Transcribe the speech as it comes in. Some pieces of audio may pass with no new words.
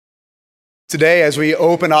Today, as we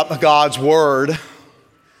open up God's Word,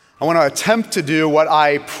 I want to attempt to do what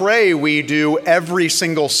I pray we do every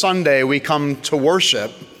single Sunday we come to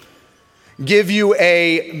worship. Give you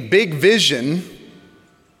a big vision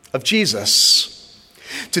of Jesus.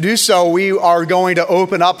 To do so, we are going to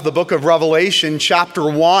open up the book of Revelation,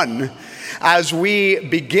 chapter 1, as we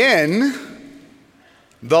begin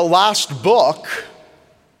the last book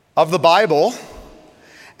of the Bible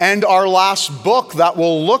and our last book that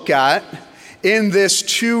we'll look at in this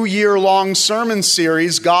 2-year-long sermon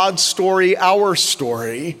series, God's Story, Our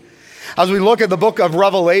Story. As we look at the book of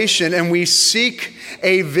Revelation and we seek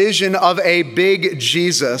a vision of a big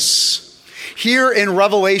Jesus. Here in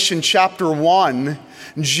Revelation chapter 1,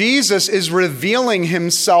 Jesus is revealing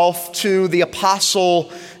himself to the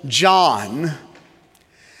apostle John.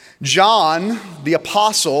 John, the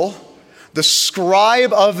apostle, the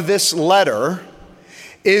scribe of this letter,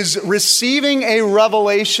 is receiving a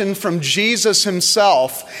revelation from Jesus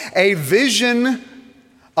himself, a vision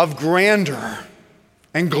of grandeur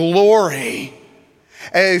and glory,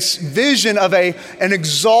 a vision of an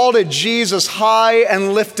exalted Jesus high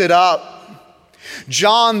and lifted up.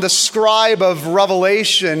 John, the scribe of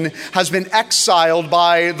Revelation, has been exiled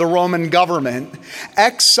by the Roman government,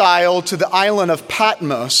 exiled to the island of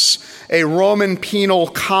Patmos, a Roman penal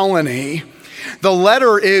colony. The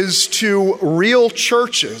letter is to real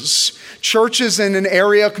churches in an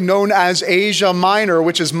area known as Asia Minor,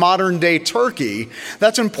 which is modern-day Turkey.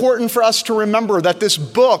 That's important for us to remember, that this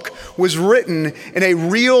book was written in a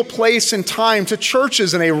real place and time to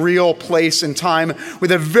churches in a real place and time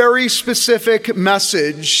with a very specific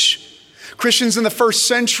message. Christians in the first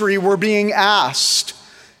century were being asked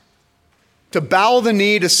to bow the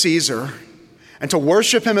knee to Caesar and to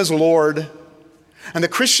worship him as Lord. And the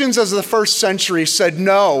Christians of the first century said,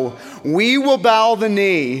 no, we will bow the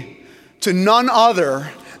knee to none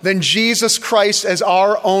other than Jesus Christ as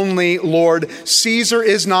our only Lord. Caesar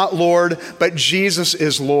is not Lord, but Jesus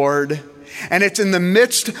is Lord. And it's in the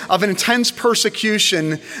midst of an intense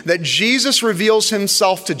persecution that Jesus reveals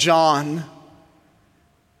himself to John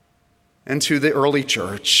and to the early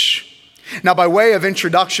church. Now, by way of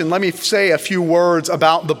introduction, let me say a few words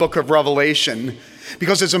about the book of Revelation,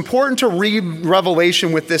 because it's important to read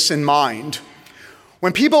Revelation with this in mind.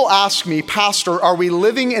 When people ask me, Pastor, are we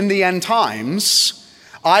living in the end times?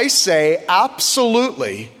 I say,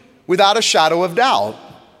 absolutely, without a shadow of doubt.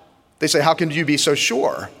 They say, how can you be so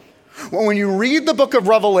sure? Well, when you read the book of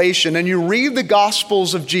Revelation and you read the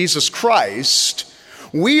Gospels of Jesus Christ,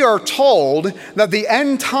 we are told that the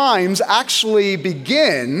end times actually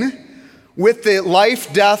begin with the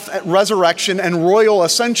life, death, resurrection, and royal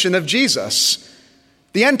ascension of Jesus.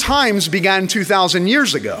 The end times began 2,000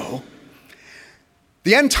 years ago.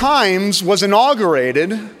 The end times was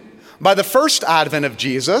inaugurated by the first advent of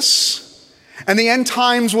Jesus, and the end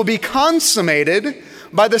times will be consummated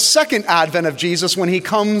by the second advent of Jesus when he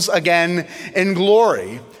comes again in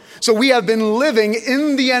glory. So we have been living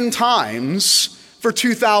in the end times for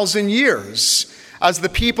 2,000 years as the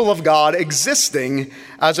people of God, existing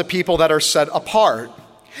as a people that are set apart.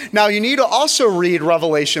 Now, you need to also read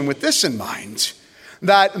Revelation with this in mind,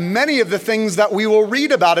 that many of the things that we will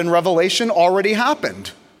read about in Revelation already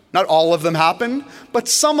happened. Not all of them happened, but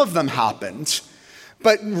some of them happened.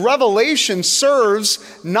 But Revelation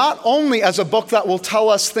serves not only as a book that will tell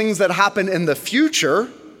us things that happen in the future,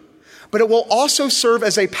 but it will also serve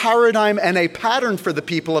as a paradigm and a pattern for the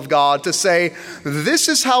people of God to say, this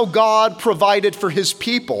is how God provided for his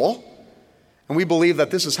people, and we believe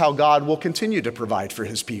that this is how God will continue to provide for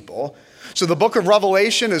his people. So the book of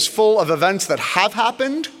Revelation is full of events that have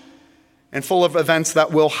happened and full of events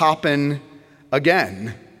that will happen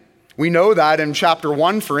again. We know that in chapter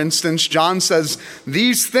 1, for instance, John says,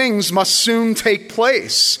 these things must soon take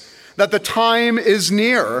place, that the time is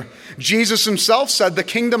near. Jesus himself said the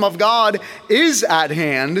kingdom of God is at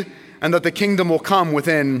hand and that the kingdom will come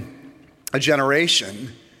within a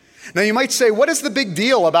generation. Now you might say, what is the big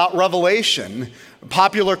deal about Revelation?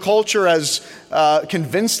 Popular culture has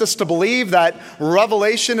convinced us to believe that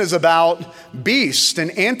Revelation is about beast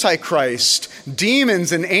and antichrist,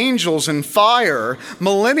 demons and angels and fire,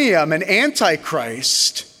 millennium and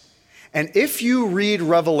antichrist. And if you read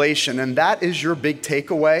Revelation and that is your big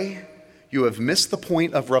takeaway, you have missed the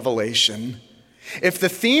point of Revelation. If the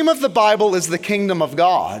theme of the Bible is the kingdom of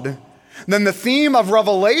God, then the theme of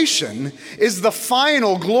Revelation is the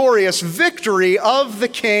final glorious victory of the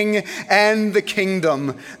King and the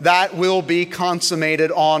kingdom that will be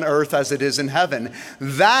consummated on earth as it is in heaven.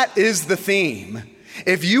 That is the theme.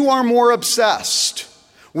 If you are more obsessed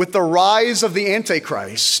with the rise of the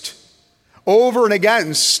Antichrist over and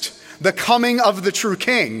against the coming of the true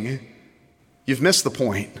King, you've missed the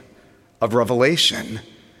point of revelation.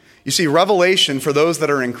 You see, revelation for those that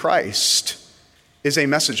are in Christ is a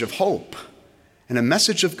message of hope and a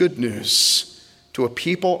message of good news to a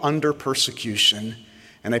people under persecution.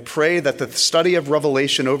 And I pray that the study of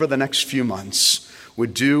Revelation over the next few months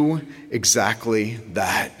would do exactly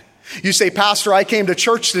that. You say, Pastor, I came to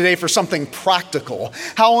church today for something practical.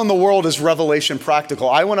 How in the world is Revelation practical?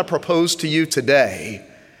 I want to propose to you today,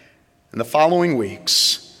 in the following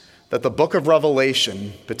weeks, that the book of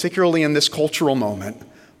Revelation, particularly in this cultural moment,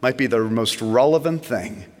 might be the most relevant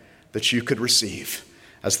thing that you could receive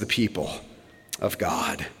as the people of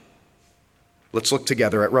God. Let's look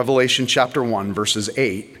together at Revelation chapter 1, verses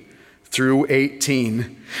 8 through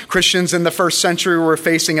 18. Christians in the first century were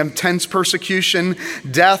facing intense persecution,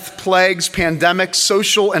 death, plagues, pandemics,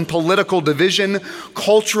 social and political division,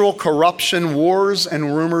 cultural corruption, wars,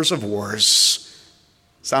 and rumors of wars.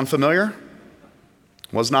 Sound familiar?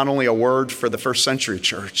 It was not only a word for the first century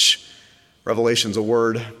church. Revelation's a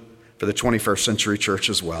word for the 21st century church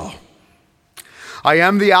as well. I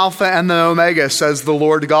am the Alpha and the Omega, says the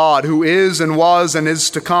Lord God, who is and was and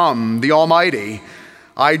is to come, the Almighty.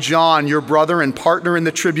 I, John, your brother and partner in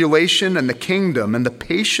the tribulation and the kingdom and the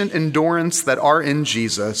patient endurance that are in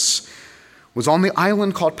Jesus, was on the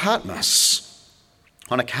island called Patmos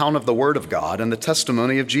on account of the word of God and the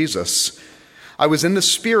testimony of Jesus. I was in the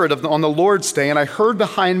Spirit on the Lord's day, and I heard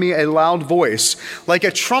behind me a loud voice, like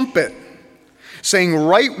a trumpet, saying,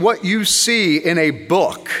 write what you see in a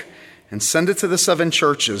book and send it to the 7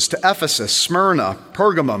 churches, to Ephesus, Smyrna,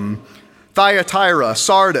 Pergamum, Thyatira,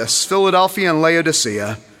 Sardis, Philadelphia, and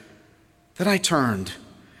Laodicea. Then I turned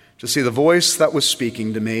to see the voice that was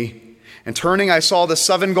speaking to me. And turning, I saw the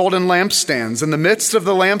 7 golden lampstands. In the midst of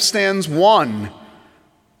the lampstands, one,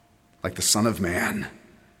 like the Son of Man,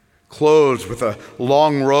 clothed with a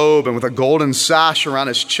long robe and with a golden sash around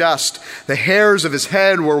his chest. The hairs of his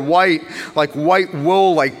head were white, like white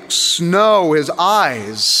wool, like snow. His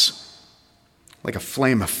eyes, like a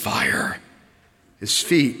flame of fire. His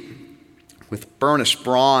feet, with burnished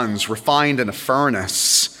bronze refined in a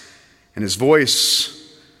furnace, and his voice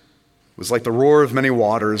was like the roar of many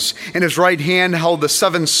waters. In his right hand held the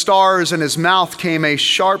 7 stars, and his mouth came a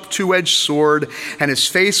sharp 2-edged sword, and his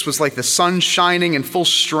face was like the sun shining in full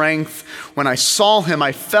strength. When I saw him,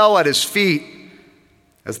 I fell at his feet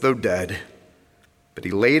as though dead. But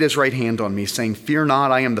he laid his right hand on me, saying, fear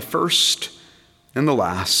not, I am the first and the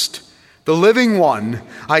last, the living one.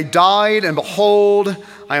 I died, and behold,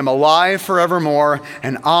 I am alive forevermore,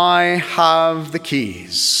 and I have the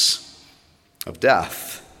keys of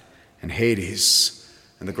death and Hades.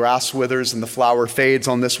 And the grass withers and the flower fades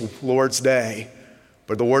on this Lord's day,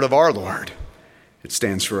 but the word of our Lord, it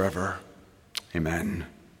stands forever. Amen.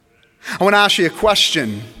 I want to ask you a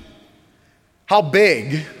question. How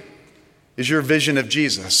big is your vision of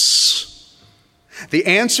Jesus? The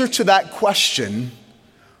answer to that question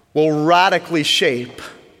will radically shape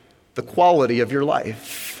the quality of your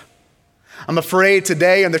life. I'm afraid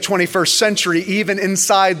today in the 21st century, even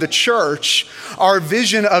inside the church, our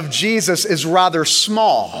vision of Jesus is rather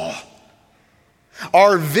small.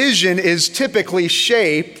 Our vision is typically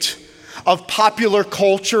shaped of popular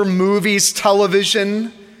culture, movies,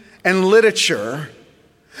 television, and literature.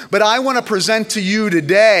 But I want to present to you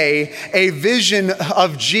today a vision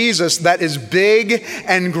of Jesus that is big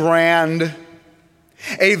and grand.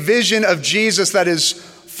 A vision of Jesus that is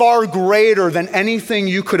far greater than anything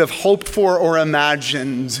you could have hoped for or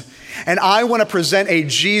imagined. And I want to present a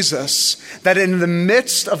Jesus that in the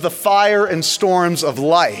midst of the fire and storms of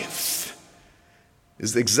life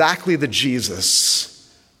is exactly the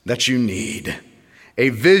Jesus that you need. A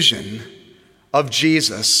vision of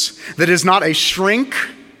Jesus that is not a shrink,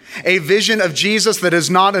 a vision of Jesus that is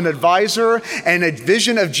not an advisor, and a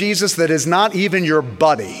vision of Jesus that is not even your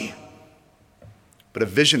buddy, but a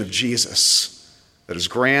vision of Jesus that is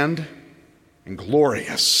grand and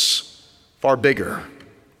glorious, far bigger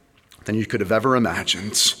than you could have ever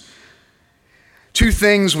imagined. 2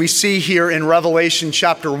 things we see here in Revelation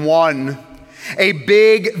chapter 1. A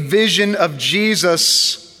big vision of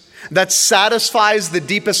Jesus that satisfies the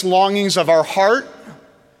deepest longings of our heart,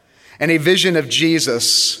 and a vision of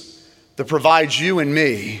Jesus that provides you and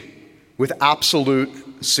me with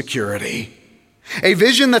absolute security. A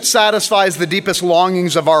vision that satisfies the deepest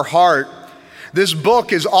longings of our heart. This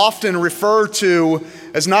book is often referred to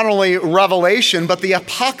as not only Revelation, but the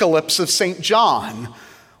apocalypse of St. John.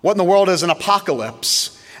 What in the world is an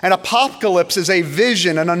apocalypse? An apocalypse is a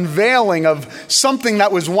vision, an unveiling of something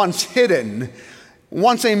that was once hidden,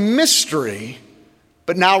 once a mystery,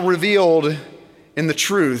 but now revealed in the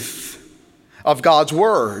truth of God's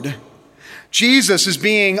word. Jesus is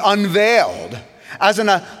being unveiled as an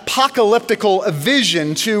apocalyptical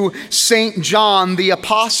vision to St. John the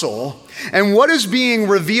Apostle. And what is being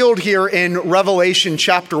revealed here in Revelation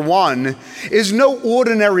chapter 1 is no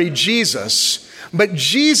ordinary Jesus, but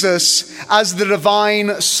Jesus as the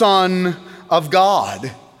divine Son of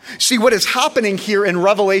God. See, what is happening here in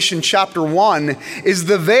Revelation chapter 1 is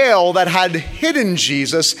the veil that had hidden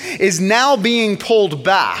Jesus is now being pulled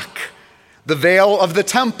back. The veil of the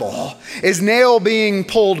temple is now being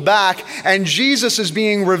pulled back, and Jesus is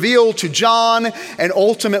being revealed to John and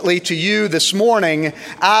ultimately to you this morning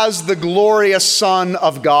as the glorious Son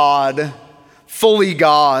of God, fully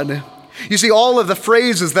God. You see, all of the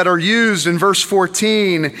phrases that are used in verse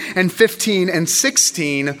 14 and 15 and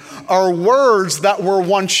 16 are words that were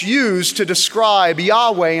once used to describe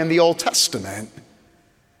Yahweh in the Old Testament.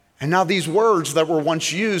 And now these words that were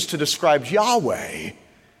once used to describe Yahweh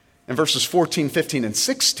in verses 14, 15, and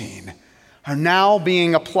 16 are now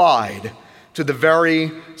being applied to the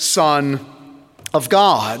very Son of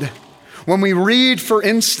God. When we read, for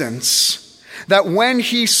instance, that when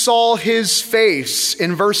he saw his face,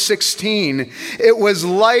 in verse 16, it was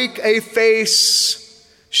like a face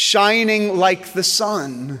shining like the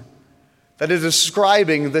sun. That is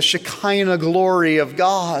describing the Shekinah glory of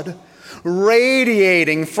God,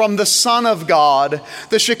 radiating from the Son of God.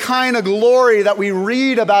 The Shekinah glory that we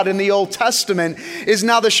read about in the Old Testament is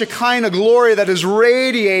now the Shekinah glory that is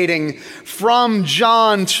radiating from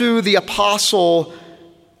John to the Apostle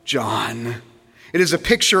John. It is a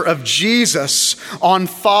picture of Jesus on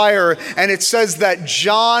fire, and it says that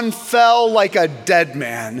John fell like a dead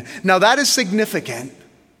man. Now that is significant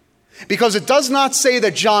because it does not say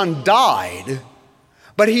that John died,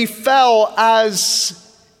 but he fell as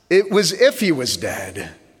it was if he was dead.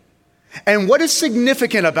 And what is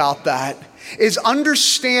significant about that is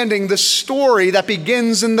understanding the story that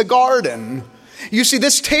begins in the garden. You see,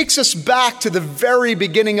 this takes us back to the very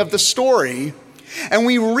beginning of the story. And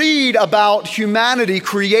we read about humanity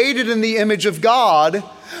created in the image of God,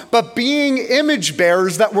 but being image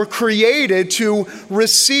bearers that were created to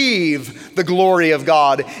receive the glory of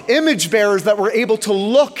God. Image bearers that were able to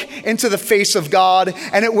look into the face of God,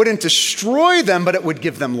 and it wouldn't destroy them, but it would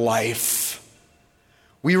give them life.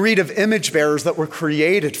 We read of image bearers that were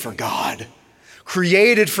created for God,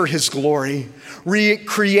 created for his glory,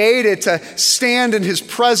 created to stand in his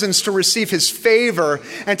presence, to receive his favor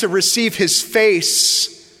and to receive his face.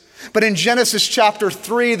 But in Genesis chapter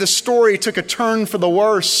 3, the story took a turn for the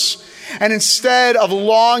worse. And instead of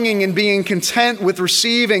longing and being content with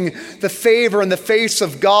receiving the favor and the face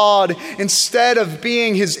of God, instead of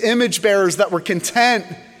being his image bearers that were content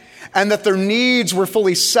and that their needs were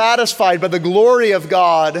fully satisfied by the glory of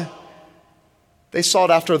God, they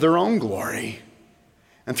sought after their own glory.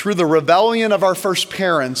 And through the rebellion of our first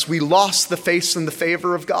parents, we lost the face and the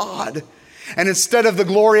favor of God. And instead of the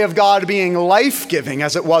glory of God being life-giving,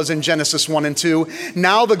 as it was in Genesis 1 and 2,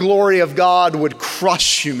 now the glory of God would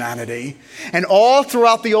crush humanity. And all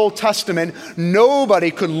throughout the Old Testament,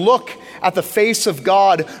 nobody could look at the face of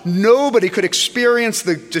God. Nobody could experience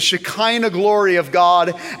the Shekinah glory of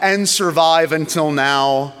God and survive until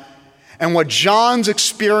now. And what John's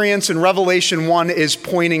experience in Revelation 1 is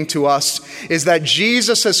pointing to us is that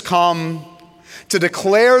Jesus has come to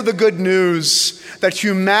declare the good news that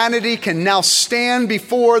humanity can now stand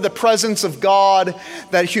before the presence of God,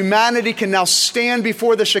 that humanity can now stand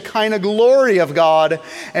before the Shekinah glory of God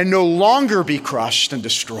and no longer be crushed and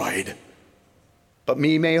destroyed, but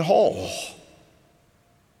be made whole.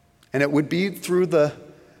 And it would be through the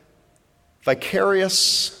vicarious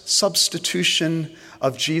substitution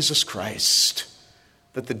of Jesus Christ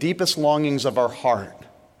that the deepest longings of our heart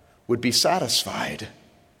would be satisfied.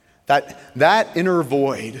 That inner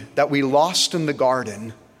void that we lost in the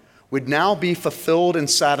garden would now be fulfilled and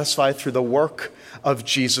satisfied through the work of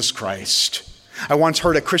Jesus Christ. I once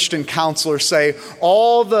heard a Christian counselor say,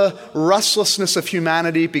 all the restlessness of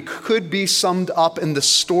humanity could be summed up in the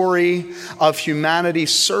story of humanity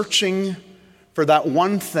searching for that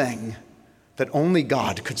one thing that only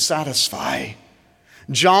God could satisfy.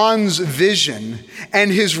 John's vision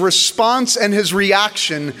and his response and his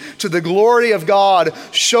reaction to the glory of God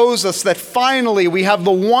shows us that finally we have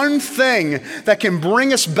the one thing that can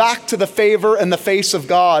bring us back to the favor and the face of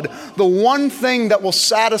God, the one thing that will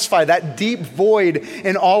satisfy that deep void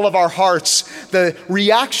in all of our hearts. The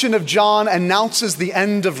reaction of John announces the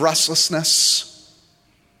end of restlessness.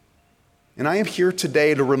 And I am here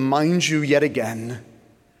today to remind you yet again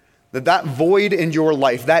that void in your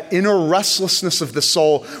life, that inner restlessness of the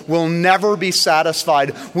soul will never be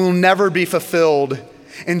satisfied, will never be fulfilled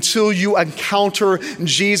until you encounter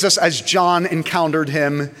Jesus as John encountered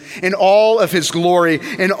him in all of his glory,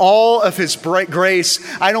 in all of his grace.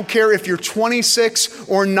 I don't care if you're 26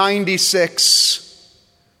 or 96.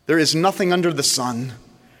 There is nothing under the sun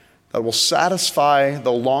that will satisfy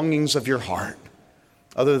the longings of your heart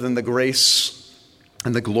other than the grace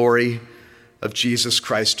and the glory of Jesus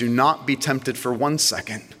Christ. Do not be tempted for 1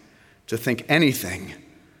 second to think anything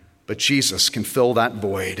but Jesus can fill that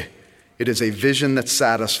void. It is a vision that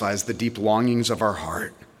satisfies the deep longings of our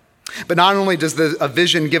heart. But not only does a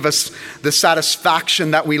vision give us the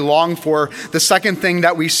satisfaction that we long for, the second thing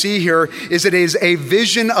that we see here is it is a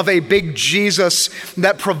vision of a big Jesus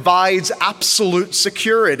that provides absolute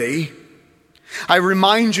security. I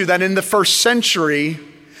remind you that in the first century,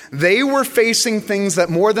 they were facing things that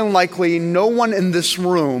more than likely no one in this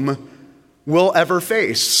room will ever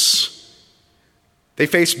face. They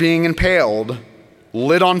faced being impaled,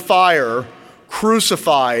 lit on fire,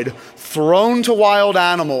 crucified, thrown to wild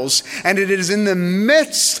animals, and it is in the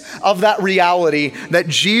midst of that reality that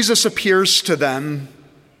Jesus appears to them.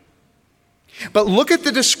 But look at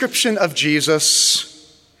the description of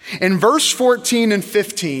Jesus. In verse 14 and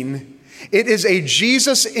 15, it is a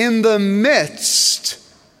Jesus in the midst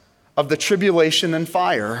of the tribulation and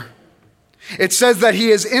fire. It says that he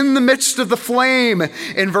is in the midst of the flame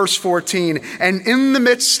in verse 14 and in the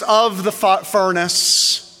midst of the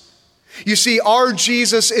furnace. You see, our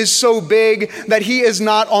Jesus is so big that he is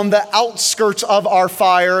not on the outskirts of our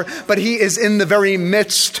fire, but he is in the very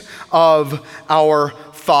midst of our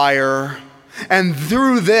fire. And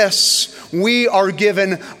through this, we are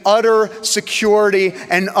given utter security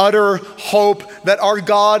and utter hope that our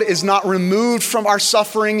God is not removed from our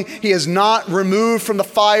suffering. He is not removed from the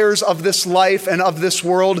fires of this life and of this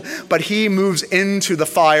world, but he moves into the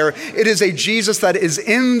fire. It is a Jesus that is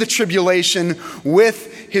in the tribulation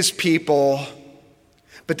with his people.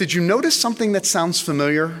 But did you notice something that sounds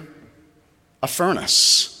familiar? A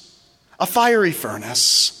furnace, a fiery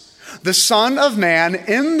furnace. The Son of Man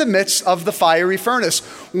in the midst of the fiery furnace.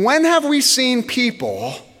 When have we seen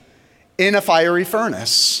people in a fiery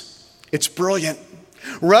furnace? It's brilliant.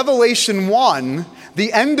 Revelation 1,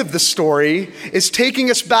 the end of the story, is taking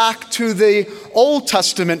us back to the Old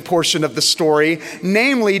Testament portion of the story,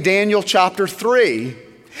 namely Daniel chapter 3.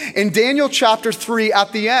 In Daniel chapter 3,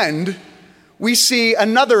 at the end, we see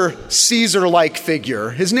another Caesar-like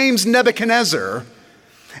figure. His name's Nebuchadnezzar.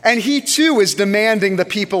 And he too is demanding the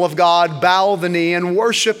people of God bow the knee and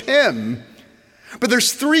worship him. But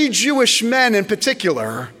there's 3 Jewish men in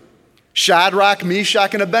particular, Shadrach,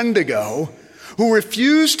 Meshach, and Abednego, who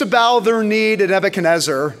refuse to bow their knee to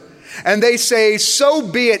Nebuchadnezzar. And they say, so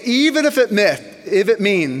be it, even if it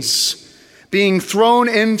means being thrown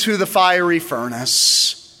into the fiery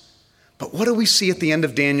furnace. But what do we see at the end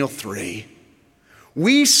of Daniel 3?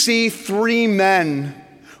 We see 3 men,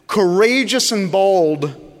 courageous and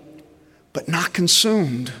bold, but not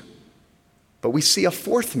consumed. But we see a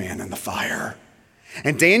 4th man in the fire.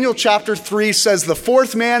 And Daniel chapter 3 says the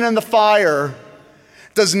 4th man in the fire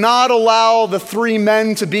does not allow the 3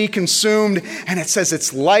 men to be consumed. And it says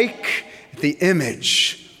it's like the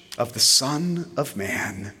image of the Son of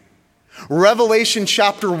Man. Revelation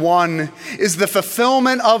chapter 1 is the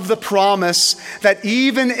fulfillment of the promise that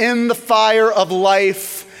even in the fire of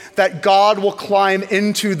life, that God will climb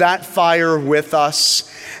into that fire with us.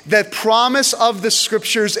 The promise of the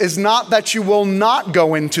scriptures is not that you will not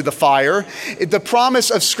go into the fire. The promise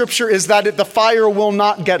of scripture is that the fire will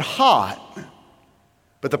not get hot.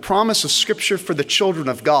 But the promise of scripture for the children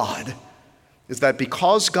of God is that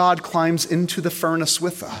because God climbs into the furnace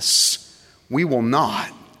with us, we will not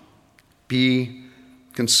be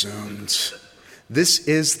consumed. This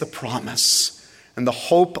is the promise and the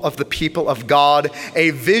hope of the people of God, a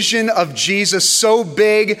vision of Jesus so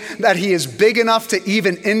big that he is big enough to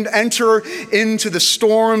even enter into the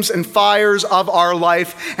storms and fires of our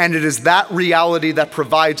life. And it is that reality that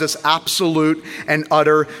provides us absolute and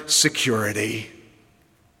utter security.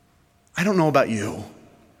 I don't know about you,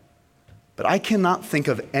 but I cannot think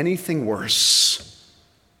of anything worse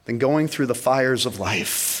than going through the fires of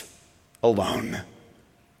life alone.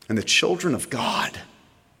 And the children of God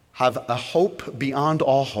have a hope beyond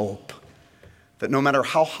all hope that no matter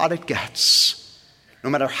how hot it gets, no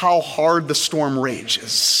matter how hard the storm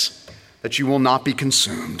rages, that you will not be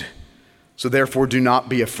consumed. So therefore, do not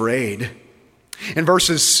be afraid. In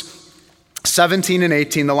verses 17 and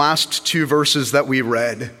 18, the last 2 verses that we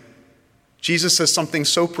read, Jesus says something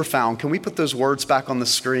so profound. Can we put those words back on the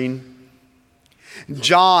screen?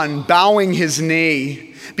 John, bowing his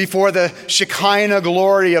knee before the Shekinah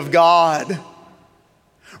glory of God,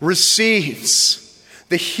 receives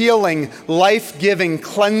the healing, life-giving,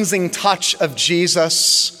 cleansing touch of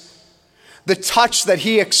Jesus, the touch that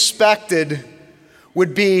he expected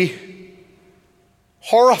would be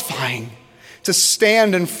horrifying to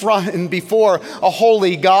stand in front and before a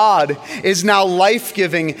holy God, is now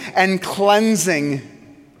life-giving and cleansing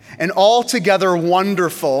and altogether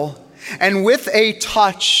wonderful. And with a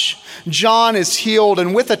touch, John is healed,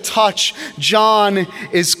 and with a touch, John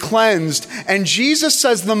is cleansed. And Jesus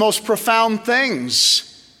says the most profound things.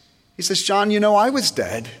 He says, John, you know, I was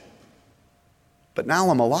dead, but now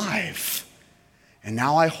I'm alive. And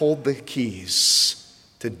now I hold the keys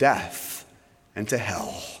to death and to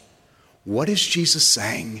hell. What is Jesus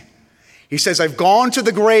saying? He says, I've gone to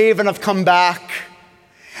the grave and I've come back,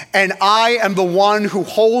 and I am the one who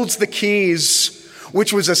holds the keys,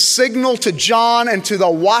 which was a signal to John and to the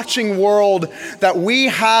watching world that we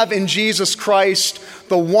have in Jesus Christ,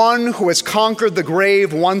 the one who has conquered the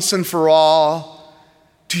grave once and for all.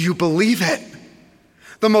 Do you believe it?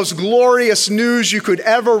 The most glorious news you could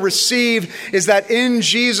ever receive is that in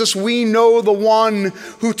Jesus we know the one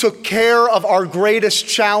who took care of our greatest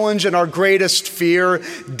challenge and our greatest fear,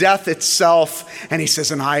 death itself. And he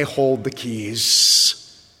says, and I hold the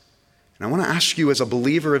keys. And I want to ask you, as a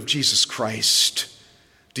believer of Jesus Christ,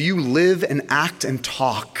 do you live and act and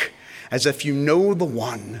talk as if you know the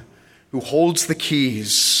one who holds the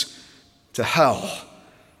keys to hell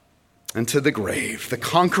and to the grave, the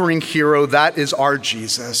conquering hero? That is our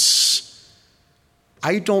Jesus.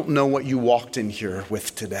 I don't know what you walked in here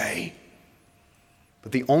with today,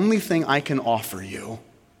 but the only thing I can offer you,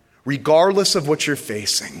 regardless of what you're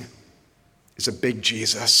facing, is a big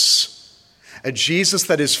Jesus. A Jesus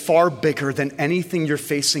that is far bigger than anything you're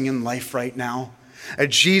facing in life right now. A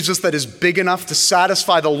Jesus that is big enough to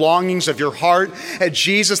satisfy the longings of your heart. A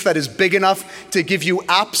Jesus that is big enough to give you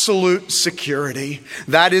absolute security.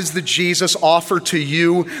 That is the Jesus offered to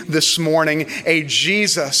you this morning. A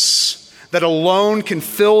Jesus that alone can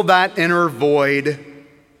fill that inner void.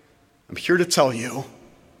 I'm here to tell you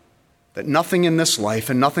that nothing in this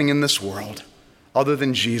life and nothing in this world other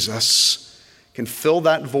than Jesus can fill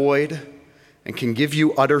that void and can give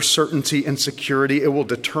you utter certainty and security. It will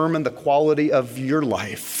determine the quality of your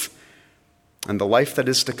life and the life that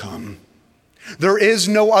is to come. There is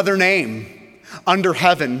no other name under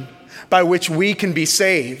heaven by which we can be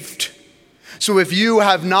saved. So if you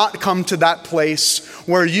have not come to that place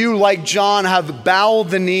where you, like John, have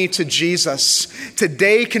bowed the knee to Jesus,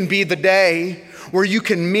 today can be the day where you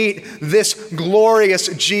can meet this glorious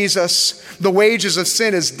Jesus. The wages of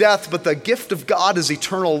sin is death, but the gift of God is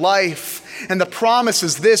eternal life. And the promise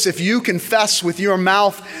is this: if you confess with your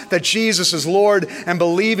mouth that Jesus is Lord and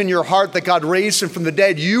believe in your heart that God raised him from the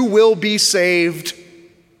dead, you will be saved,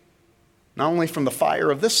 not only from the fire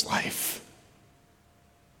of this life,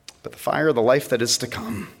 but the fire of the life that is to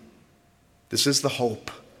come. This is the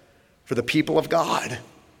hope for the people of God,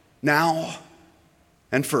 now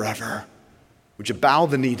and forever. Would you bow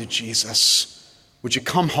the knee to Jesus? Would you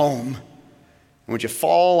come home? And would you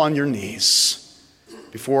fall on your knees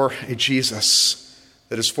before a Jesus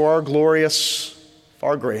that is far glorious,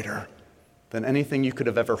 far greater than anything you could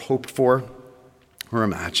have ever hoped for or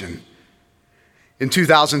imagined? In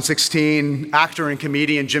 2016, actor and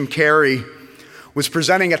comedian Jim Carrey was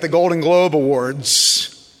presenting at the Golden Globe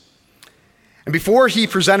Awards. And before he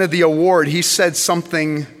presented the award, he said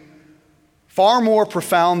something far more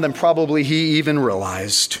profound than probably he even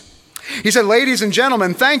realized. He said, "Ladies and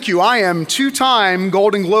gentlemen, thank you. I am two-time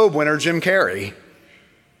Golden Globe winner Jim Carrey."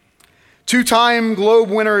 Two-time Globe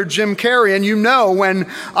winner Jim Carrey. And you know,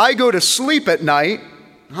 when I go to sleep at night,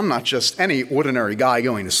 I'm not just any ordinary guy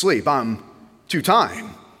going to sleep. I'm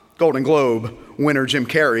two-time Golden Globe winner Jim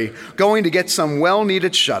Carrey, going to get some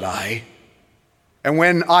well-needed shut-eye. And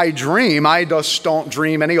when I dream, I just don't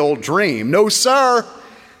dream any old dream. No, sir.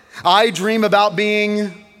 I dream about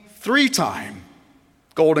being three-time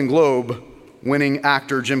Golden Globe winning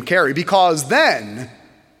actor Jim Carrey, because then,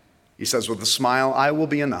 he says with a smile, I will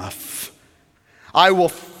be enough.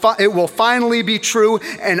 It will finally be true,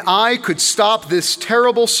 and I could stop this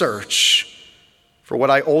terrible search for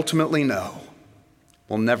what I ultimately know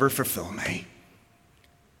will never fulfill me.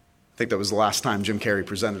 I think that was the last time Jim Carrey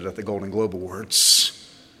presented at the Golden Globe Awards.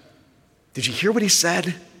 Did you hear what he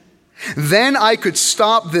said? Then I could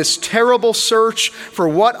stop this terrible search for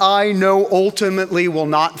what I know ultimately will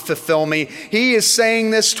not fulfill me. He is saying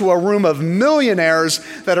this to a room of millionaires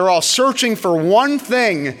that are all searching for one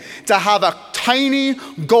thing: to have a tiny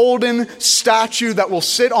golden statue that will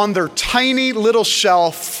sit on their tiny little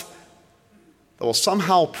shelf that will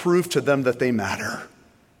somehow prove to them that they matter,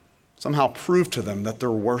 somehow prove to them that they're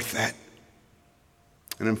worth it.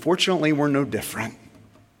 And unfortunately, we're no different.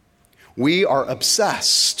 We are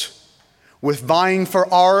obsessed with vying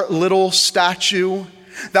for our little statue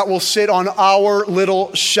that will sit on our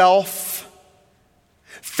little shelf,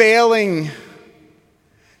 failing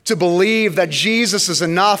to believe that Jesus is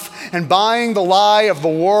enough and buying the lie of the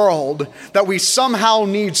world that we somehow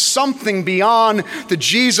need something beyond the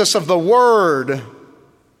Jesus of the Word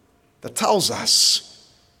that tells us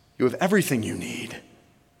you have everything you need,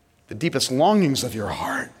 the deepest longings of your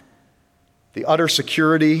heart, the utter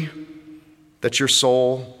security that your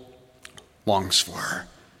soul longs for.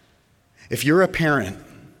 If you're a parent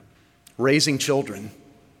raising children,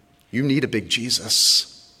 you need a big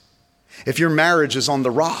Jesus. If your marriage is on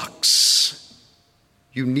the rocks,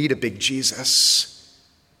 you need a big Jesus.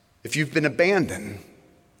 If you've been abandoned,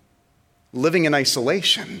 living in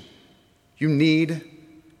isolation, you need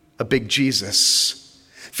a big Jesus.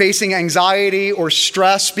 Facing anxiety or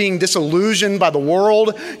stress, being disillusioned by the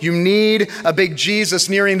world, you need a big Jesus.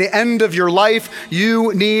 Nearing the end of your life,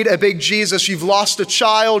 you need a big Jesus. You've lost a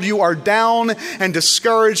child, you are down and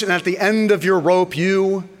discouraged, and at the end of your rope,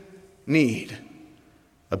 you need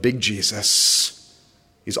a big Jesus.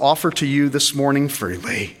 He's offered to you this morning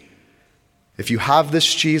freely. If you have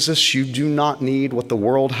this Jesus, you do not need what the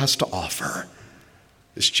world has to offer.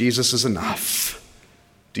 This Jesus is enough.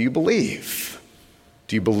 Do you believe?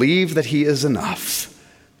 Do you believe that he is enough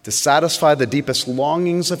to satisfy the deepest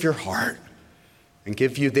longings of your heart and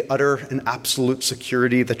give you the utter and absolute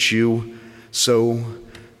security that you so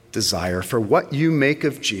desire? For what you make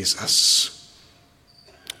of Jesus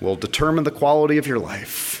will determine the quality of your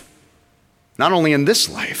life, not only in this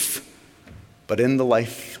life, but in the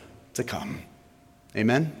life to come.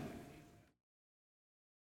 Amen?